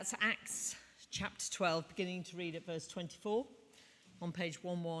That's Acts chapter 12, beginning to read at verse 24 on page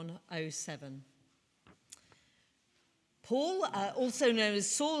 1107. Paul, also known as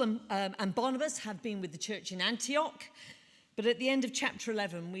Saul, and Barnabas have been with the church in Antioch, but at the end of chapter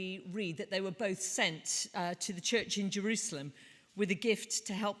 11 we read that they were both sent to the church in Jerusalem with a gift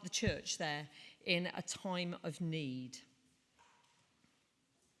to help the church there in a time of need.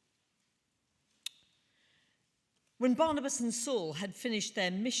 When Barnabas and Saul had finished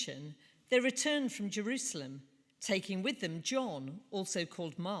their mission, they returned from Jerusalem, taking with them John, also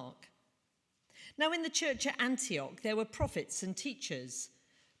called Mark. Now in the church at Antioch there were prophets and teachers: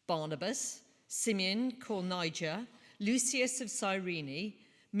 Barnabas, Simeon called Niger, Lucius of Cyrene,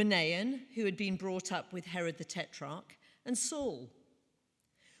 Manaen, who had been brought up with Herod the Tetrarch, and Saul.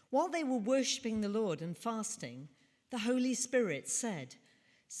 While they were worshipping the Lord and fasting, the Holy Spirit said,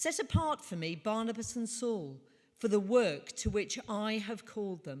 "Set apart for me Barnabas and Saul, for the work to which I have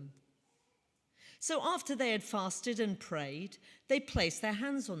called them." So after they had fasted and prayed, they placed their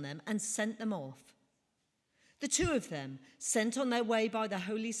hands on them and sent them off. The two of them, sent on their way by the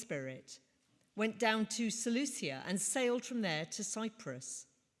Holy Spirit, went down to Seleucia and sailed from there to Cyprus.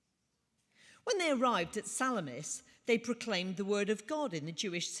 When they arrived at Salamis, they proclaimed the word of God in the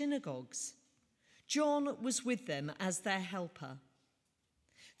Jewish synagogues. John was with them as their helper.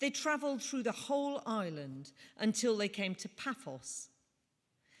 They travelled through the whole island until they came to Paphos.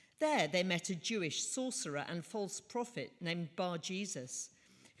 There they met a Jewish sorcerer and false prophet named Bar-Jesus,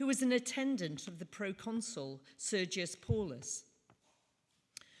 who was an attendant of the proconsul Sergius Paulus.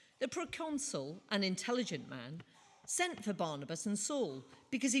 The proconsul, an intelligent man, sent for Barnabas and Saul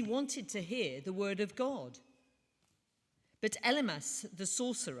because he wanted to hear the word of God. But Elymas, the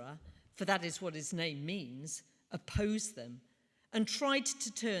sorcerer, for that is what his name means, opposed them and tried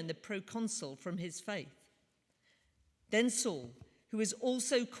to turn the proconsul from his faith. Then Saul, who is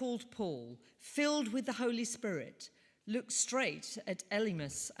also called Paul, filled with the Holy Spirit, looked straight at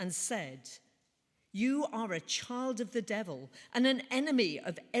Elymas and said, "You are a child of the devil and an enemy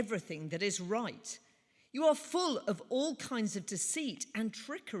of everything that is right. You are full of all kinds of deceit and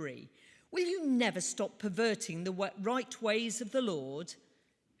trickery. Will you never stop perverting the right ways of the Lord?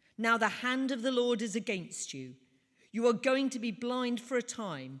 Now the hand of the Lord is against you. You are going to be blind for a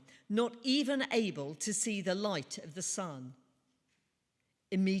time, not even able to see the light of the sun."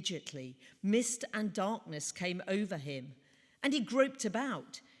 Immediately, mist and darkness came over him, and he groped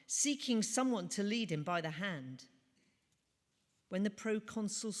about, seeking someone to lead him by the hand. When the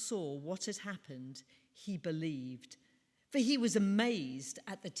proconsul saw what had happened, he believed, for he was amazed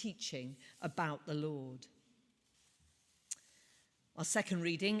at the teaching about the Lord. Our second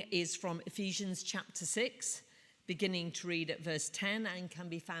reading is from Ephesians chapter 6, beginning to read at verse 10, and can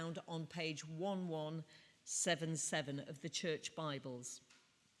be found on page 1177 of the church Bibles.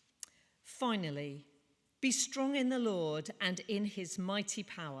 "Finally, be strong in the Lord and in his mighty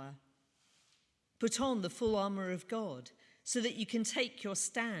power. Put on the full armour of God so that you can take your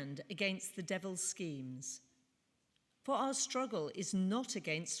stand against the devil's schemes. For our struggle is not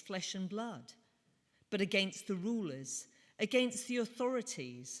against flesh and blood, but against the rulers, against the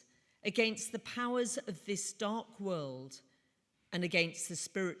authorities, against the powers of this dark world, and against the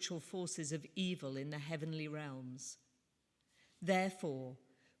spiritual forces of evil in the heavenly realms. Therefore,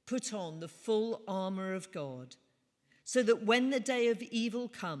 put on the full armour of God, so that when the day of evil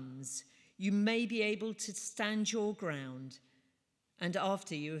comes, you may be able to stand your ground, and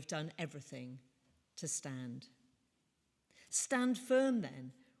after you have done everything, to stand. Stand firm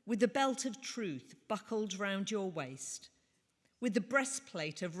then, with the belt of truth buckled round your waist, with the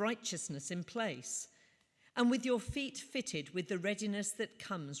breastplate of righteousness in place, and with your feet fitted with the readiness that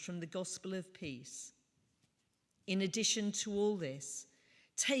comes from the gospel of peace. In addition to all this,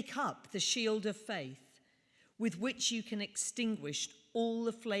 take up the shield of faith, with which you can extinguish all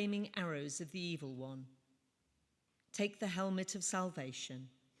the flaming arrows of the evil one. Take the helmet of salvation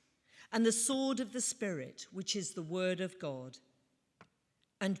and the sword of the Spirit, which is the word of God,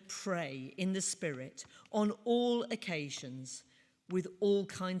 and pray in the Spirit on all occasions, with all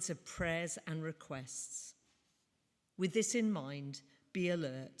kinds of prayers and requests. With this in mind, be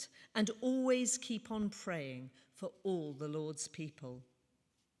alert and always keep on praying for all the Lord's people.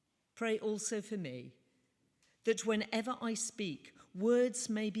 Pray also for me, that whenever I speak, words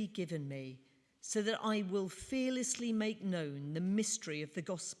may be given me, so that I will fearlessly make known the mystery of the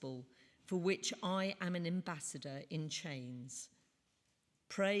gospel, for which I am an ambassador in chains.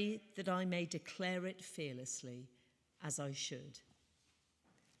 Pray that I may declare it fearlessly, as I should.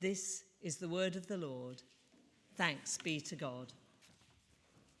 This is the word of the Lord. Thanks be to God.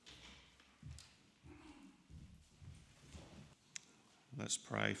 Let's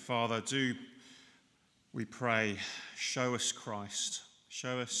pray. Father, do we pray, show us Christ.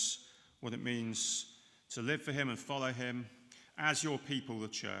 Show us what it means to live for him and follow him as your people, the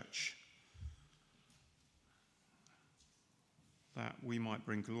church, that we might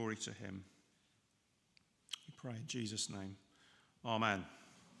bring glory to him. We pray in Jesus' name. Amen.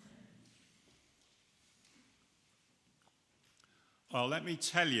 Well, let me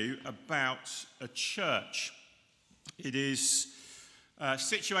tell you about a church. It is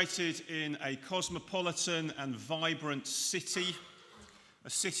situated in a cosmopolitan and vibrant city, a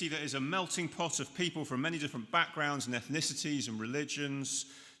city that is a melting pot of people from many different backgrounds and ethnicities and religions,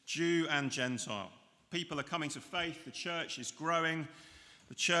 Jew and Gentile. People are coming to faith, the church is growing,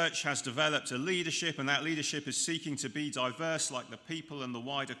 the church has developed a leadership, and that leadership is seeking to be diverse like the people and the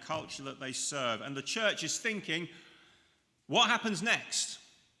wider culture that they serve. And the church is thinking, what happens next?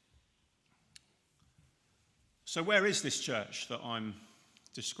 So where is this church that I'm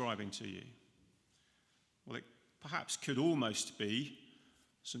describing to you? Well, it perhaps could almost be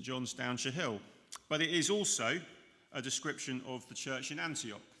St. John's, Downshire Hill, but it is also a description of the church in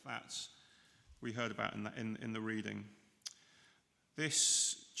Antioch that we heard about in the reading.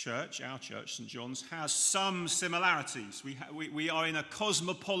 This church, our church, St. John's, has some similarities. We are in a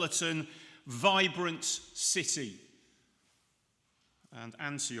cosmopolitan, vibrant city. And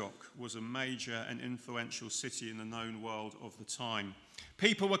Antioch was a major and influential city in the known world of the time.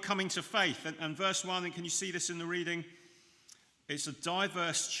 People were coming to faith. And verse 1, and can you see this in the reading? It's a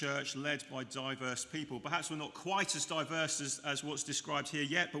diverse church led by diverse people. Perhaps we're not quite as diverse as what's described here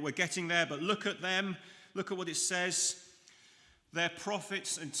yet, but we're getting there. But look at them. Look at what it says. Their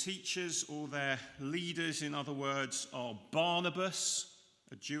prophets and teachers, or their leaders, in other words, are Barnabas,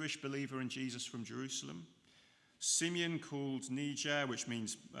 a Jewish believer in Jesus from Jerusalem. Simeon, called Niger, which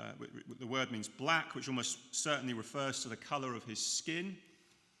means, the word means black, which almost certainly refers to the colour of his skin.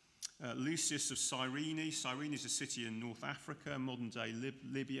 Lucius of Cyrene. Cyrene is a city in North Africa, modern-day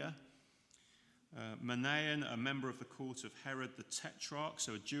Libya. Manaen, a member of the court of Herod the Tetrarch,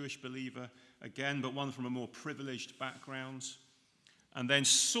 so a Jewish believer again, but one from a more privileged background. And then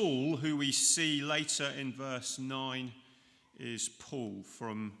Saul, who we see later in verse 9, is Paul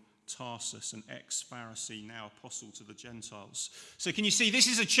from Tarsus, an ex-Pharisee, now apostle to the Gentiles. So can you see, this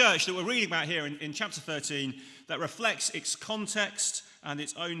is a church that we're reading about here in chapter 13 that reflects its context and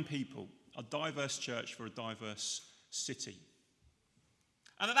its own people, a diverse church for a diverse city.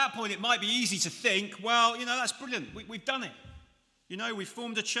 And at that point, it might be easy to think, well, that's brilliant. We've done it. We've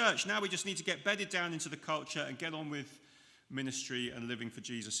formed a church. Now we just need to get bedded down into the culture and get on with ministry and living for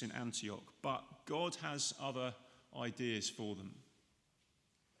Jesus in Antioch. But God has other ideas for them.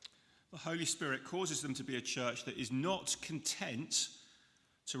 The Holy Spirit causes them to be a church that is not content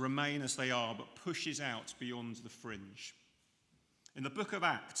to remain as they are, but pushes out beyond the fringe. In the book of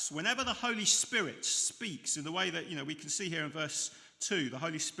Acts, whenever the Holy Spirit speaks in the way that, we can see here in verse 2, the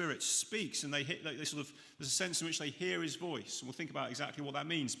Holy Spirit speaks and there's a sense in which they hear his voice. And we'll think about exactly what that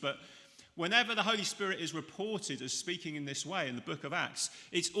means. But whenever the Holy Spirit is reported as speaking in this way in the book of Acts,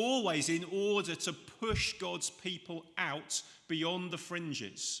 it's always in order to push God's people out beyond the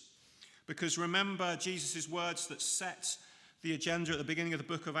fringes. Because remember Jesus' words that set the agenda at the beginning of the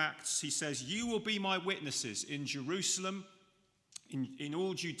book of Acts. He says, "You will be my witnesses in Jerusalem, in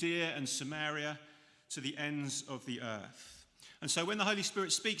all Judea and Samaria, to the ends of the earth." And so when the Holy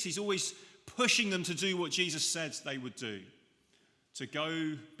Spirit speaks, he's always pushing them to do what Jesus said they would do. To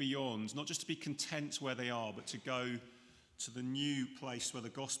go beyond, not just to be content where they are, but to go to the new place where the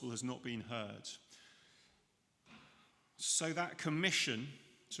gospel has not been heard. So that commission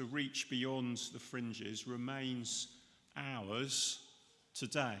to reach beyond the fringes remains ours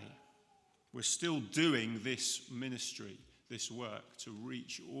today. We're still doing this ministry, this work, to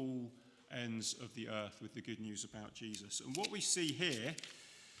reach all ends of the earth with the good news about Jesus. And what we see here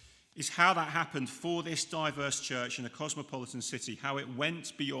is how that happened for this diverse church in a cosmopolitan city, how it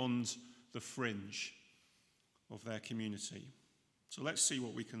went beyond the fringe of their community. So let's see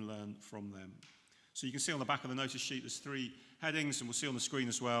what we can learn from them. So you can see on the back of the notice sheet there's 3 headings, and we'll see on the screen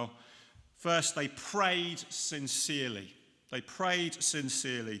as well. First, they prayed sincerely. They prayed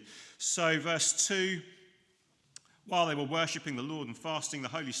sincerely. So verse 2, while they were worshipping the Lord and fasting, the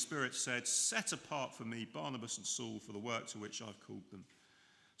Holy Spirit said, "Set apart for me Barnabas and Saul for the work to which I've called them."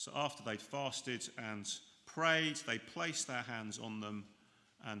 So after they'd fasted and prayed, they placed their hands on them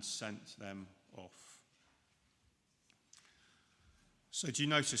and sent them off. So do you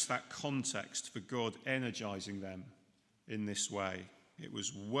notice that context for God energizing them in this way? It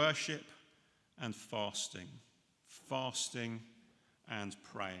was worship and fasting and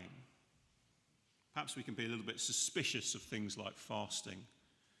praying. Perhaps we can be a little bit suspicious of things like fasting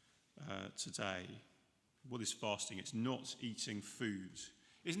today. What is fasting? It's not eating food.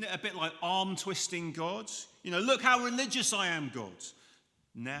 Isn't it a bit like arm-twisting God? You know, look how religious I am, God.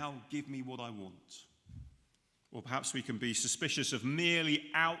 Now give me what I want. Or perhaps we can be suspicious of merely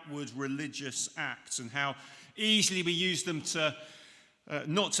outward religious acts and how easily we use them to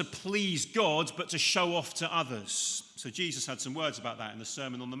not to please God, but to show off to others. So Jesus had some words about that in the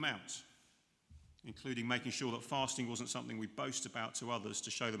Sermon on the Mount, including making sure that fasting wasn't something we boast about to others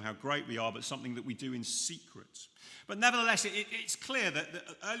to show them how great we are, but something that we do in secret. But nevertheless, it's clear that the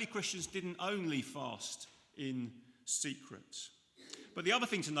early Christians didn't only fast in secret. But the other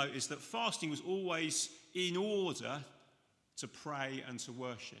thing to note is that fasting was always in order to pray and to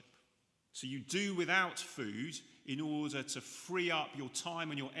worship. So you do without food in order to free up your time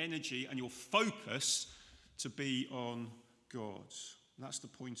and your energy and your focus to be on God. And that's the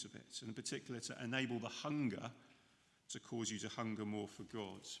point of it, and in particular to enable the hunger to cause you to hunger more for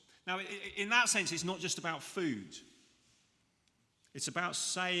God. Now, in that sense, it's not just about food. It's about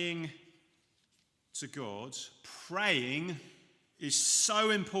saying to God, praying is so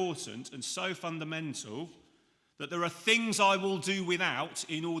important and so fundamental that there are things I will do without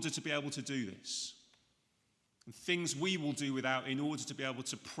in order to be able to do this. And things we will do without in order to be able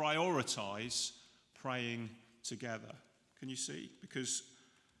to prioritize praying together. Can you see? Because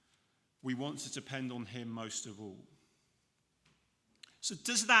we want to depend on him most of all. So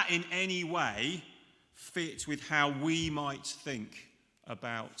does that in any way fit with how we might think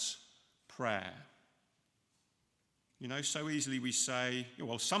about prayer? You know, so easily we say,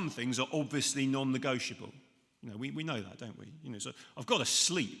 well, some things are obviously non-negotiable. You know, we know that, don't we? You know, so I've got to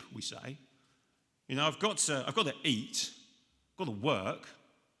sleep, we say. You know, I've got to eat, I've got to work,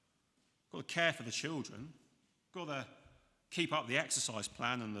 I've got to care for the children, I've got to keep up the exercise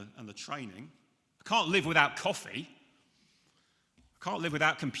plan and the training. I can't live without coffee. I can't live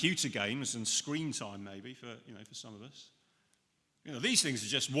without computer games and screen time, maybe for some of us. You know, these things are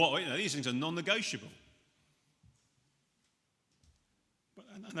just these things are non-negotiable.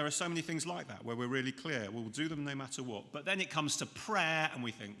 And there are so many things like that where we're really clear. We'll do them no matter what. But then it comes to prayer, and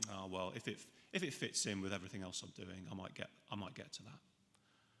we think, oh well, if it fits in with everything else I'm doing, I might get to that.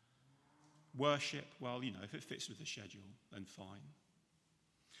 Worship, well, you know, if it fits with the schedule, then fine.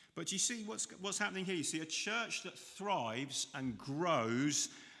 But you see what's happening here? You see a church that thrives and grows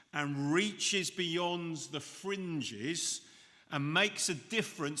and reaches beyond the fringes and makes a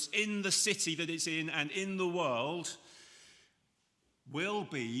difference in the city that it's in and in the world will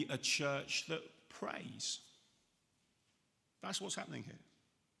be a church that prays. That's what's happening here.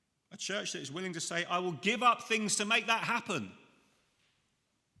 A church that is willing to say, I will give up things to make that happen.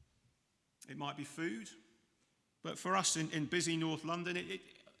 It might be food, but for us in busy North London,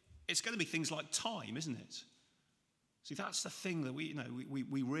 it's going to be things like time, isn't it? See, that's the thing that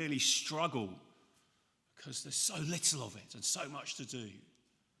we really struggle because there's so little of it and so much to do.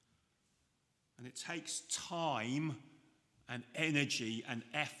 And it takes time and energy and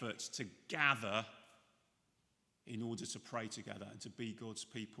effort to gather in order to pray together and to be God's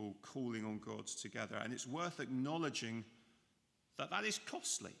people, calling on God together. And it's worth acknowledging that is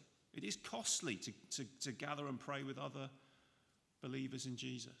costly. It is costly to gather and pray with other believers in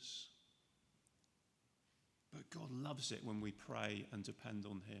Jesus. But God loves it when we pray and depend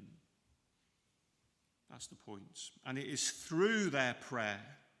on him. That's the point. And it is through their prayer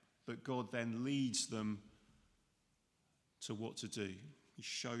that God then leads them to what to do. He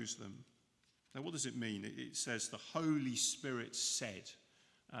shows them. Now, what does it mean? It says the Holy Spirit said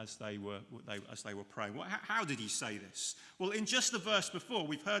as they were praying. How did he say this? Well, in just the verse before,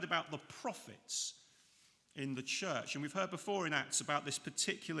 we've heard about the prophets in the church, and we've heard before in Acts about this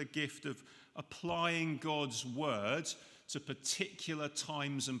particular gift of applying God's word to particular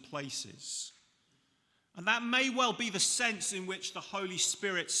times and places. And that may well be the sense in which the Holy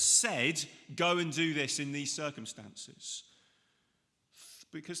Spirit said, go and do this in these circumstances.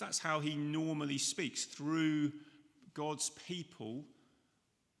 Because that's how he normally speaks, through God's people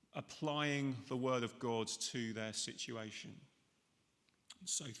applying the word of God to their situation.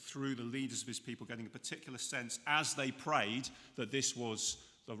 So through the leaders of his people getting a particular sense as they prayed that this was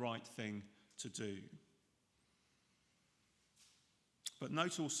the right thing to do. But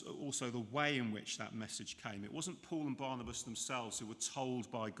note also the way in which that message came. It wasn't Paul and Barnabas themselves who were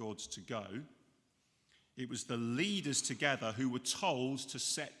told by God to go. It was the leaders together who were told to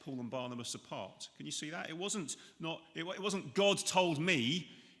set Paul and Barnabas apart. Can you see that? It wasn't God told me,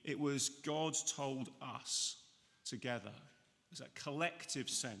 it was God told us together. There's a collective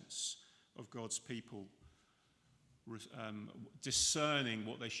sense of God's people discerning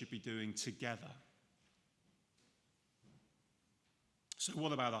what they should be doing together So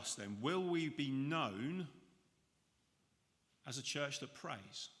what about us then? Will we be known as a church that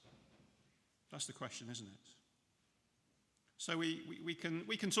prays? That's the question, isn't it? So we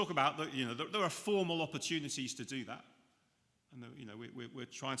can talk about that. There are formal opportunities to do that, and we're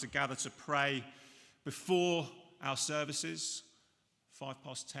trying to gather to pray before our services,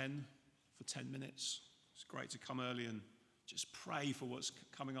 10:05 for 10 minutes. It's great to come early and just pray for what's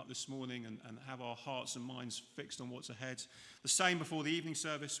coming up this morning and have our hearts and minds fixed on what's ahead. The same before the evening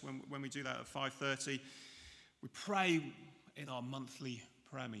service when we do that at 5:30. We pray in our monthly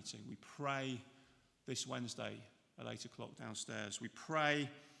prayer meeting. We pray this Wednesday at 8 o'clock downstairs. We pray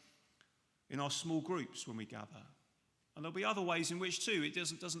in our small groups when we gather. And there'll be other ways in which too. It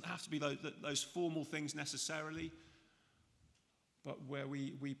doesn't have to be those formal things necessarily, but where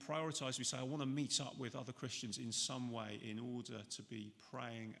we prioritise, we say, I want to meet up with other Christians in some way in order to be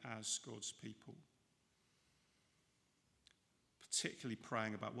praying as God's people. Particularly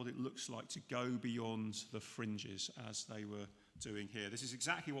praying about what it looks like to go beyond the fringes as they were doing here. This is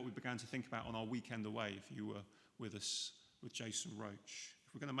exactly what we began to think about on our weekend away, if you were with us with Jason Roach.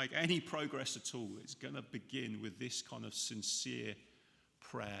 If we're going to make any progress at all, it's going to begin with this kind of sincere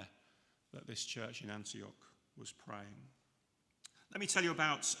prayer that this church in Antioch was praying. Let me tell you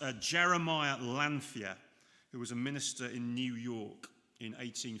about Jeremiah Lanphier, who was a minister in New York in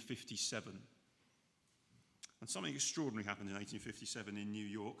 1857. And something extraordinary happened in 1857 in New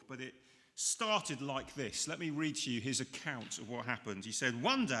York, but it started like this. Let me read to you his account of what happened. He said,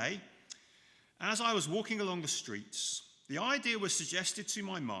 "One day, as I was walking along the streets, the idea was suggested to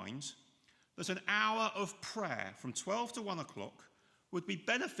my mind that an hour of prayer from 12 to 1 o'clock would be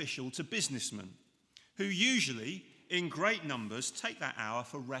beneficial to businessmen who usually, in great numbers, take that hour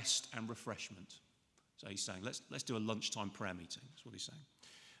for rest and refreshment." So he's saying, let's do a lunchtime prayer meeting. That's what he's saying.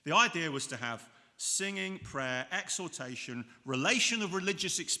 The idea was to have singing, prayer, exhortation, relation of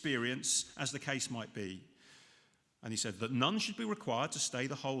religious experience, as the case might be. And he said that none should be required to stay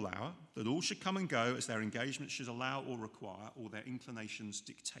the whole hour, that all should come and go as their engagement should allow or require, or their inclinations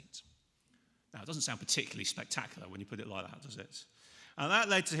dictate. Now, it doesn't sound particularly spectacular when you put it like that, does it? And that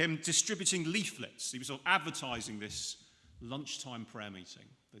led to him distributing leaflets. He was sort of advertising this lunchtime prayer meeting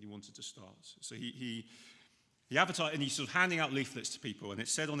that he wanted to start. So he advertised, and he's sort of handing out leaflets to people, and it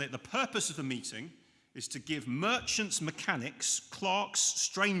said on it, the purpose of the meeting is to give merchants, mechanics, clerks,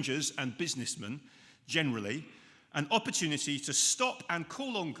 strangers, and businessmen generally an opportunity to stop and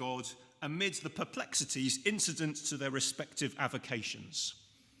call on God amid the perplexities incident to their respective avocations.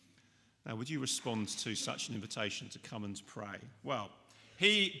 Now, would you respond to such an invitation to come and pray? Well,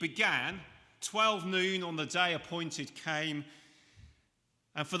 he began, 12 noon on the day appointed came,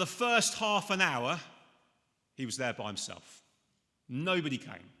 and for the first half an hour, he was there by himself. Nobody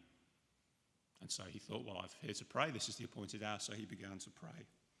came. And so he thought, well, I'm here to pray. This is the appointed hour, so he began to pray,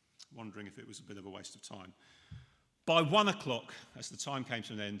 wondering if it was a bit of a waste of time. By 1 o'clock, as the time came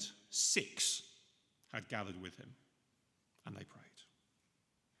to an end, 6 had gathered with him, and they prayed.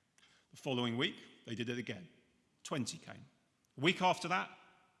 The following week, they did it again. 20 came. A week after that,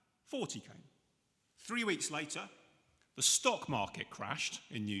 40 came. 3 weeks later, the stock market crashed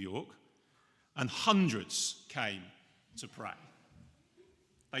in New York, and hundreds came to pray.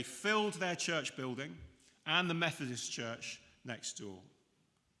 They filled their church building and the Methodist church next door.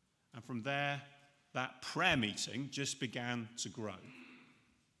 And from there, that prayer meeting just began to grow.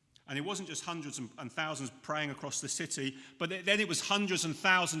 And it wasn't just hundreds and thousands praying across the city, but then it was hundreds and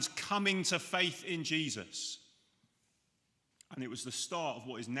thousands coming to faith in Jesus. And it was the start of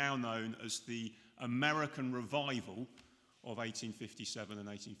what is now known as the American Revival of 1857 and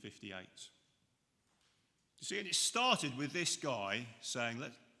 1858. You see, and it started with this guy saying,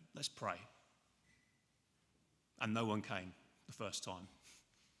 let's pray. And no one came the first time.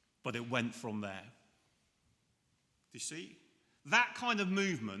 But it went from there. Do you see? That kind of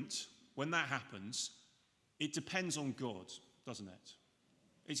movement, when that happens, it depends on God, doesn't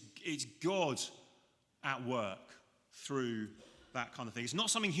it? It's God at work through that kind of thing. It's not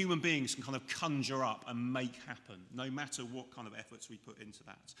something human beings can kind of conjure up and make happen, no matter what kind of efforts we put into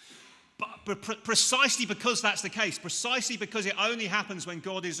that. But precisely because that's the case, precisely because it only happens when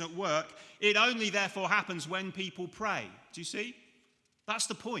God is at work, it only therefore happens when people pray. Do you see? That's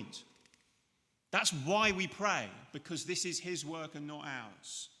the point. That's why we pray, because this is his work and not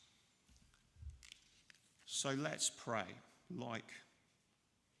ours. So let's pray like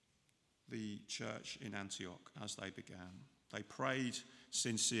the church in Antioch as they began. They prayed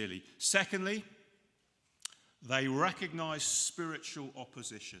sincerely. Secondly, they recognized spiritual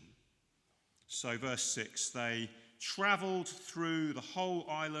opposition. So verse 6, they travelled through the whole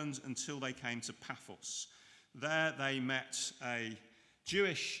island until they came to Paphos. There they met a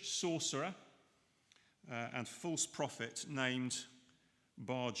Jewish sorcerer and false prophet named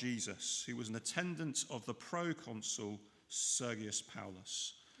Bar Jesus, who was an attendant of the proconsul Sergius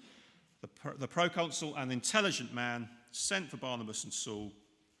Paulus. The proconsul, an intelligent man, sent for Barnabas and Saul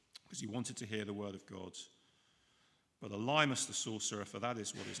because he wanted to hear the word of God. But Elymas the sorcerer, for that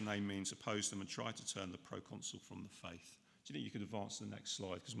is what his name means, opposed them and tried to turn the proconsul from the faith. Do you think you could advance to the next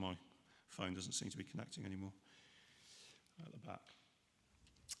slide? Because my phone doesn't seem to be connecting anymore. At the back.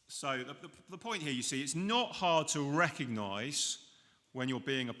 So the point here, you see, it's not hard to recognize when you're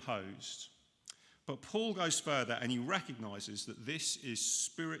being opposed. But Paul goes further and he recognizes that this is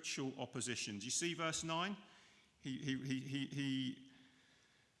spiritual opposition. Do you see verse 9? He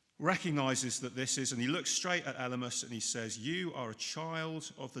recognizes that this is, and he looks straight at Elymas and he says, "You are a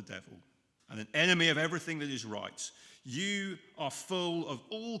child of the devil and an enemy of everything that is right. You are full of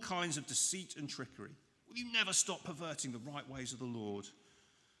all kinds of deceit and trickery. Will you never stop perverting the right ways of the Lord?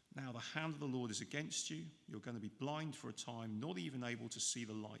 Now the hand of the Lord is against you. You're going to be blind for a time, not even able to see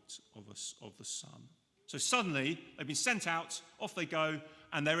the light of the sun." So suddenly, they've been sent out, off they go,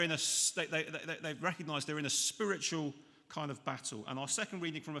 and they've recognized they're in a spiritual kind of battle. And our second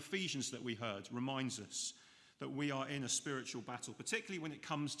reading from Ephesians that we heard reminds us that we are in a spiritual battle, particularly when it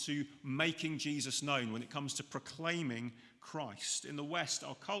comes to making Jesus known, when it comes to proclaiming Christ. In the West,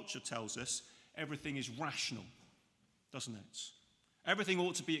 our culture tells us everything is rational, doesn't it? Everything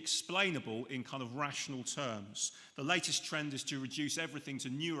ought to be explainable in kind of rational terms. The latest trend is to reduce everything to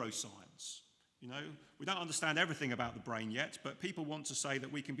neuroscience. You know, we don't understand everything about the brain yet, but people want to say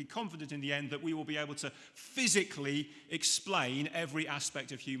that we can be confident in the end that we will be able to physically explain every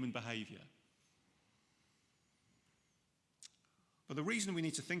aspect of human behavior. But the reason we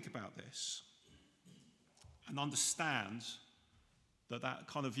need to think about this and understand that that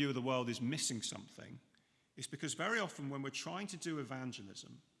kind of view of the world is missing something is because very often when we're trying to do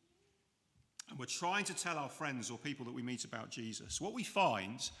evangelism and we're trying to tell our friends or people that we meet about Jesus, what we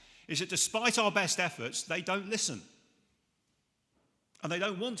find is that despite our best efforts, they don't listen. And they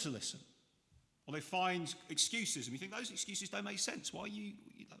don't want to listen. Or they find excuses, and we think those excuses don't make sense. Why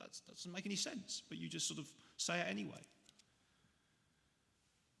that doesn't make any sense, but you just sort of say it anyway.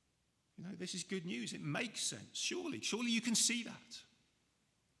 You know, this is good news. It makes sense. Surely you can see that.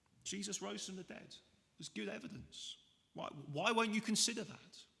 Jesus rose from the dead. There's good evidence. Why won't you consider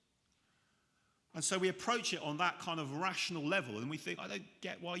that? And so we approach it on that kind of rational level, and we think, I don't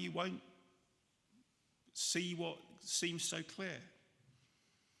get why you won't see what seems so clear.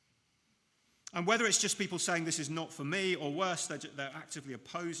 And whether it's just people saying this is not for me, or worse, they're actively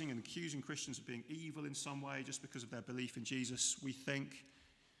opposing and accusing Christians of being evil in some way just because of their belief in Jesus, we think,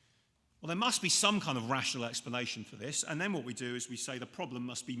 well, there must be some kind of rational explanation for this. And then what we do is we say the problem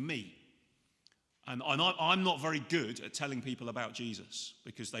must be me. And I'm not very good at telling people about Jesus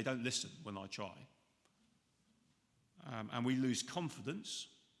because they don't listen when I try. And we lose confidence,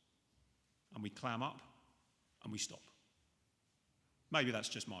 and we clam up, and we stop. Maybe that's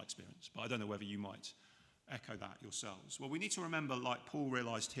just my experience, but I don't know whether you might echo that yourselves. Well, we need to remember, like Paul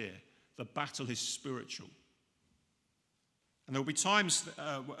realized here, the battle is spiritual. And there will be times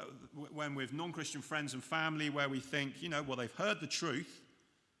when with non-Christian friends and family where we think, well, they've heard the truth,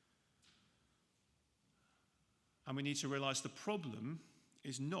 and we need to realize the problem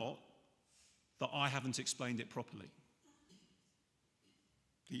is not that I haven't explained it properly.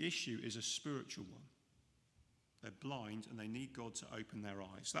 The issue is a spiritual one. They're blind and they need God to open their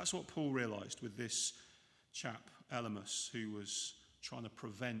eyes. That's what Paul realized with this chap, Elymas, who was trying to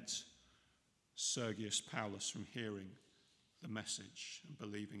prevent Sergius Paulus from hearing the message and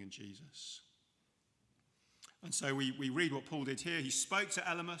believing in Jesus. And so we read what Paul did here. He spoke to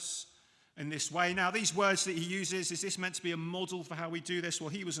Elymas in this way. Now, these words that he uses, is this meant to be a model for how we do this? Well,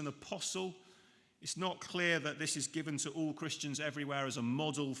 he was an apostle. It's not clear that this is given to all Christians everywhere as a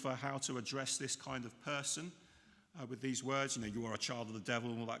model for how to address this kind of person with these words. You are a child of the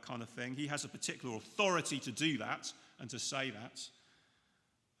devil and all that kind of thing. He has a particular authority to do that and to say that.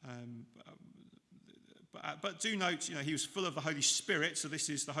 But do note, he was full of the Holy Spirit, so this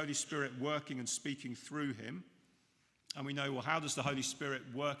is the Holy Spirit working and speaking through him. And we know, well, how does the Holy Spirit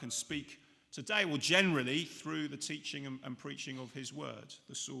work and speak today? Well, generally through the teaching and preaching of his word,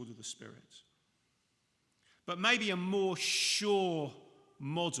 the sword of the Spirit. But maybe a more sure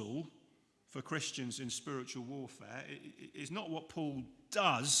model for Christians in spiritual warfare is not what Paul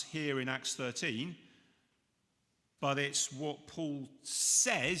does here in Acts 13, but it's what Paul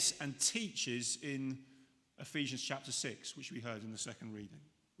says and teaches in Ephesians chapter 6, which we heard in the second reading,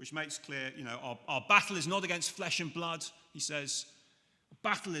 which makes clear, our battle is not against flesh and blood, he says.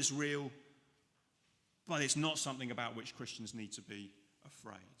 Battle is real, but it's not something about which Christians need to be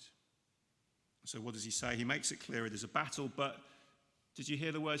afraid. So what does he say? He makes it clear it is a battle, but did you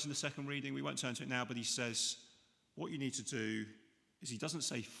hear the words in the second reading? We won't turn to it now, but he says what you need to do is, he doesn't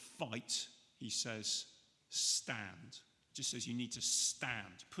say fight, he says stand. He just says you need to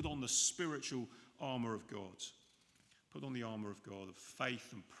stand. Put on the spiritual armour of God. Put on the armour of God, of faith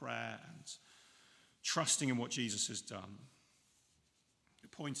and prayer and trusting in what Jesus has done. The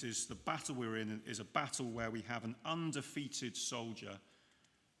point is, the battle we're in is a battle where we have an undefeated soldier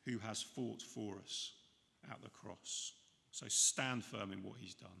who has fought for us at the cross. So stand firm in what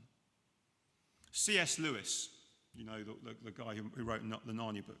he's done. C.S. Lewis, you know, the guy who wrote the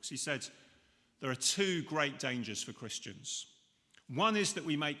Narnia books, he said, there are two great dangers for Christians. One is that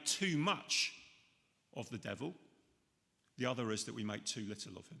we make too much of the devil. The other is that we make too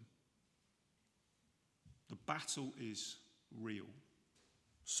little of him. The battle is real.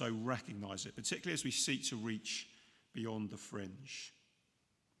 So recognize it, particularly as we seek to reach beyond the fringe.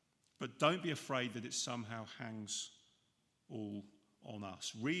 But don't be afraid that it somehow hangs all on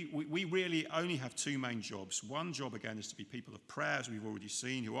us. We really only have two main jobs. One job, again, is to be people of prayer, as we've already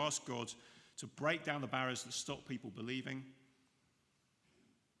seen, who ask God to break down the barriers that stop people believing.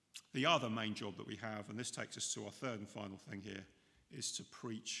 The other main job that we have, and this takes us to our third and final thing here, is to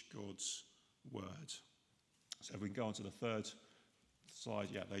preach God's word. So if we can go on to the third slide.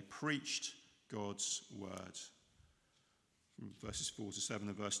 Yeah, they preached God's word. From verses 4 to 7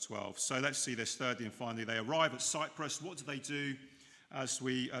 and verse 12. So let's see this thirdly and finally. They arrive at Cyprus. What do they do as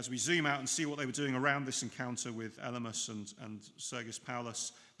we zoom out and see what they were doing around this encounter with Elymas and Sergius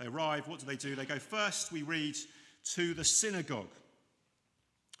Paulus? They arrive. What do? They go first, we read, to the synagogue.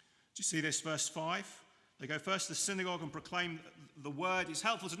 Do you see this, verse 5? They go first to the synagogue and proclaim the word. It's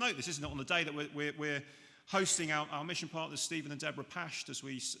helpful to note this, isn't it, on the day that we're hosting our mission partners, Stephen and Deborah Pasht, as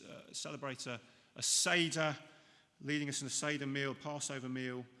we celebrate a Seder, leading us in a Seder meal, Passover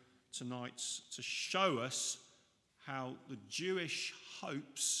meal tonight, to show us how the Jewish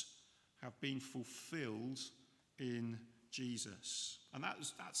hopes have been fulfilled in Jesus. And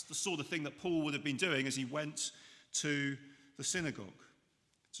that's the sort of thing that Paul would have been doing as he went to the synagogue,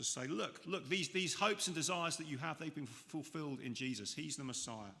 to say, look, these hopes and desires that you have, they've been fulfilled in Jesus. He's the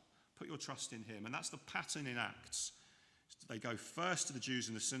Messiah. Put your trust in him. And that's the pattern in Acts. They go first to the Jews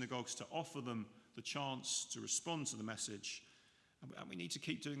in the synagogues to offer them the chance to respond to the message. And we need to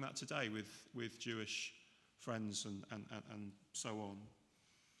keep doing that today with Jewish friends and so on.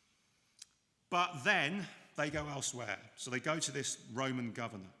 But then they go elsewhere. So they go to this Roman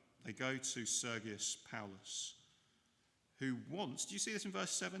governor. They go to Sergius Paulus, who wants, do you see this in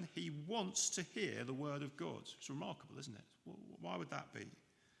verse 7? He wants to hear the word of God. It's remarkable, isn't it? Why would that be?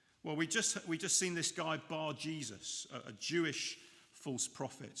 Well, we just seen this guy Bar Jesus, a Jewish false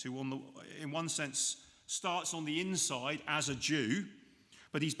prophet, who in one sense starts on the inside as a Jew,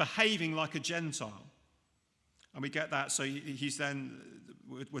 but he's behaving like a Gentile. And we get that, so he's then,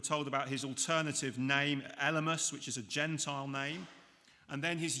 we're told about his alternative name, Elymas, which is a Gentile name. And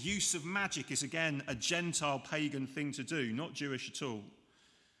then his use of magic is again a Gentile pagan thing to do, not Jewish at all.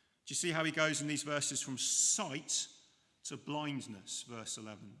 Do you see how he goes in these verses from sight to blindness, verse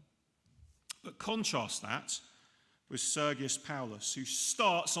 11? But contrast that with Sergius Paulus, who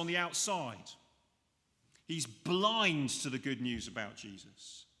starts on the outside. He's blind to the good news about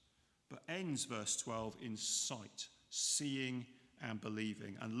Jesus, but ends, verse 12, in sight, seeing and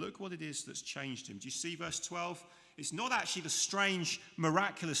believing. And look what it is that's changed him. Do you see verse 12? It's not actually the strange,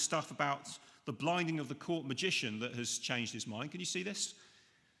 miraculous stuff about the blinding of the court magician that has changed his mind. Can you see this?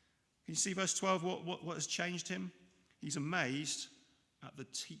 Can you see verse 12, what has changed him? He's amazed at the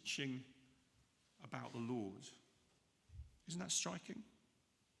teaching about the Lord. Isn't that striking?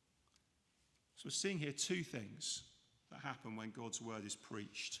 So we're seeing here two things that happen when God's word is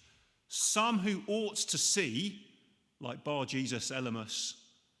preached. Some who ought to see, like Bar Jesus Elymas,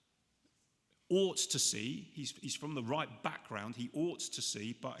 ought to see. He's from the right background. He ought to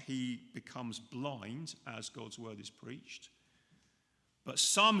see, but he becomes blind as God's word is preached. But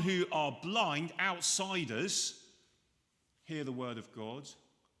some who are blind, outsiders, hear the word of God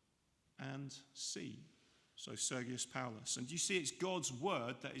and see. So Sergius Paulus. And you see, it's God's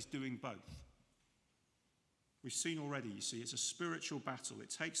word that is doing both. We've seen already, you see, it's a spiritual battle.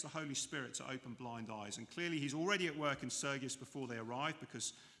 It takes the Holy Spirit to open blind eyes. And clearly he's already at work in Sergius before they arrive,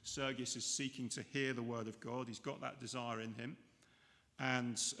 because Sergius is seeking to hear the word of God. He's got that desire in him.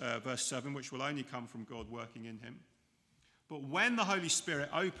 And verse 7, which will only come from God working in him. But when the Holy Spirit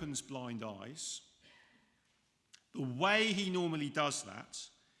opens blind eyes, the way he normally does that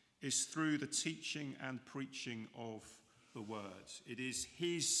is through the teaching and preaching of the word. It is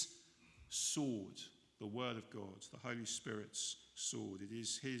his sword the word of God, the Holy Spirit's sword. It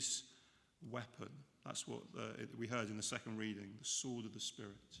is his weapon. That's what we heard in the second reading, the sword of the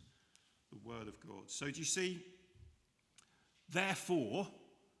Spirit, the word of God. So do you see? Therefore,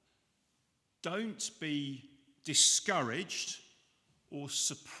 don't be discouraged or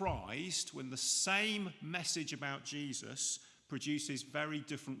surprised when the same message about Jesus produces very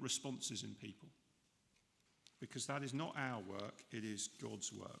different responses in people. Because that is not our work, it is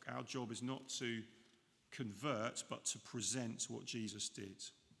God's work. Our job is not to convert, but to present what Jesus did.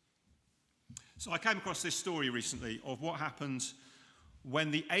 So I came across this story recently of what happened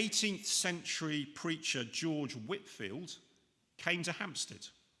when the 18th century preacher George Whitefield came to Hampstead. Do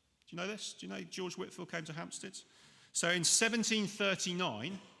you know this? Do you know George Whitefield came to Hampstead? So in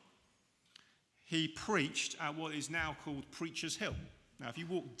 1739, he preached at what is now called Preacher's Hill. Now, if you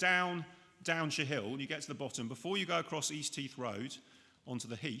walk down Downshire Hill and you get to the bottom, before you go across East Heath Road onto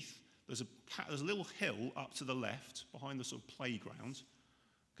the heath, there's a little hill up to the left behind the sort of playground.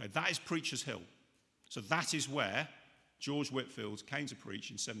 Okay, that is Preacher's Hill. So that is where George Whitefield came to preach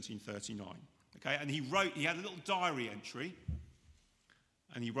in 1739. Okay, and he had a little diary entry,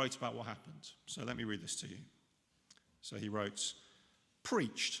 and he wrote about what happened. So let me read this to you. So he wrote,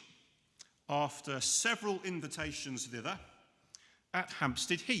 "Preached after several invitations thither at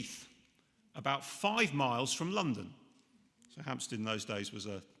Hampstead Heath, about 5 miles from London." So Hampstead in those days was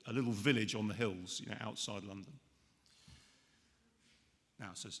a little village on the hills, outside London.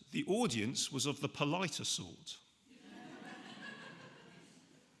 Now it says, "The audience was of the politer sort."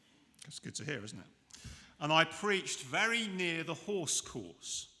 That's good to hear, isn't it? "And I preached very near the horse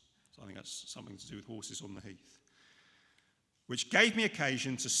course." So I think that's something to do with horses on the heath. "Which gave me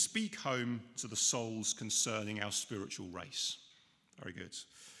occasion to speak home to the souls concerning our spiritual race." Very good.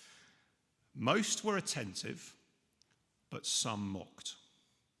 "Most were attentive, but some mocked.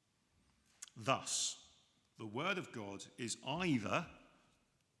 Thus, the word of God is either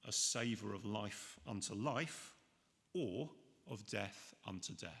a savour of life unto life, or of death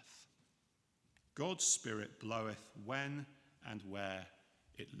unto death. God's Spirit bloweth when and where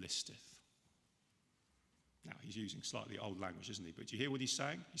it listeth." Now, he's using slightly old language, isn't he? But do you hear what he's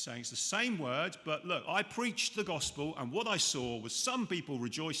saying? He's saying it's the same word, but look, I preached the gospel, and what I saw was some people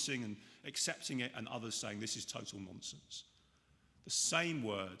rejoicing and accepting it, and others saying this is total nonsense. The same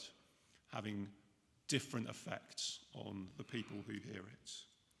word having different effects on the people who hear it.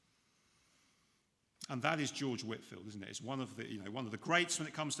 And that is George Whitefield, isn't it? It's one of the greats when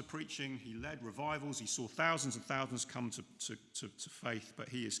it comes to preaching. He led revivals. He saw thousands and thousands come to faith, but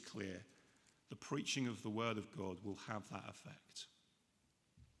he is clear. The preaching of the word of God will have that effect.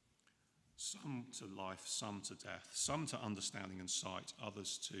 Some to life, some to death, some to understanding and sight,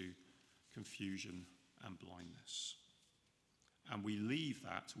 others to confusion and blindness. And we leave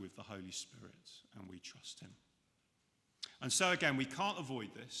that with the Holy Spirit, and we trust him. And so again, we can't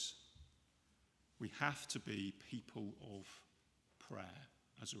avoid this. We have to be people of prayer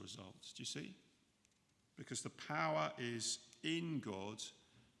as a result. Do you see? Because the power is in God.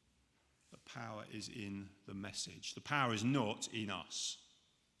 The power is in the message. The power is not in us.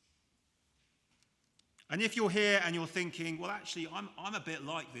 And if you're here and you're thinking, well, actually, I'm a bit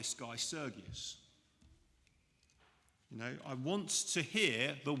like this guy, Sergius. I want to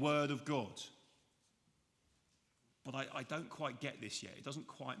hear the word of God. But I don't quite get this yet. It doesn't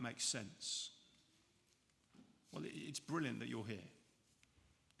quite make sense. Well, it's brilliant that you're here.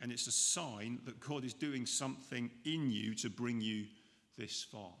 And it's a sign that God is doing something in you to bring you this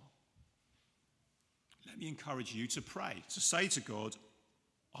far. Let me encourage you to pray, to say to God,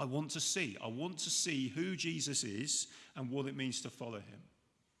 I want to see who Jesus is and what it means to follow him,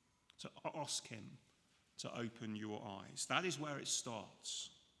 to ask him to open your eyes. That is where it starts.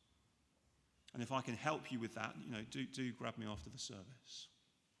 And if I can help you with that, do grab me after the service.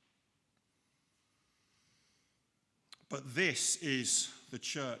 But this is the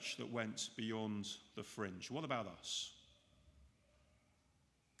church that went beyond the fringe. What about us?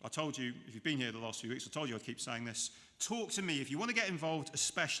 I told you, if you've been here the last few weeks, I told you I'd keep saying this. Talk to me if you want to get involved,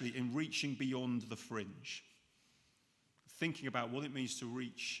 especially in reaching beyond the fringe. Thinking about what it means to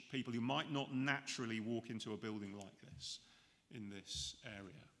reach people who might not naturally walk into a building like this, in this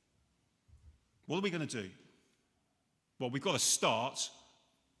area. What are we going to do? Well, we've got to start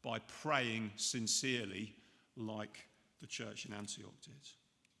by praying sincerely like the church in Antioch did.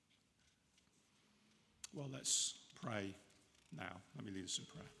 Well, let's pray now. Let me lead us in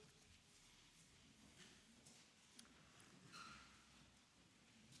prayer.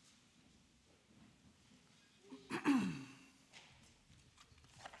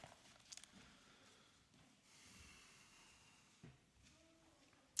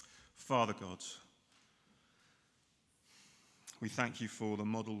 Father God, We thank you for the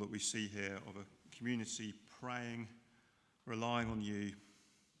model that we see here of a community praying, relying on you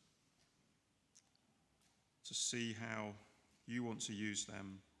to see how you want to use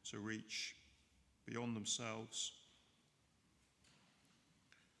them to reach beyond themselves,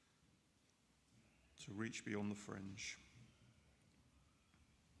 to reach beyond the fringe.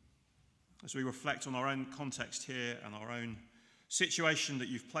 As we reflect on our own context here and our own situation that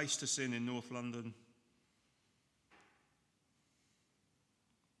you've placed us in North London,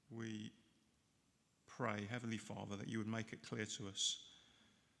 we pray, Heavenly Father, that you would make it clear to us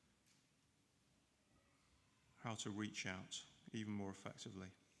how to reach out even more effectively.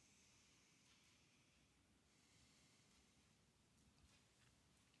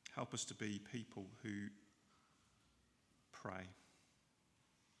 Help us to be people who pray,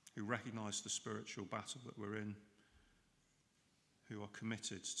 who recognise the spiritual battle that we're in, who are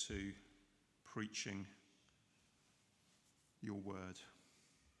committed to preaching your word.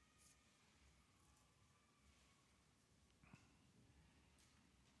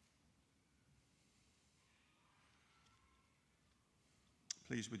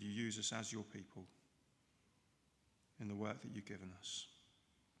 Please would you use us as your people in the work that you've given us.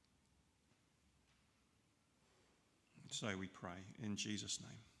 So we pray in Jesus'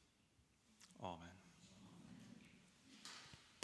 name. Amen.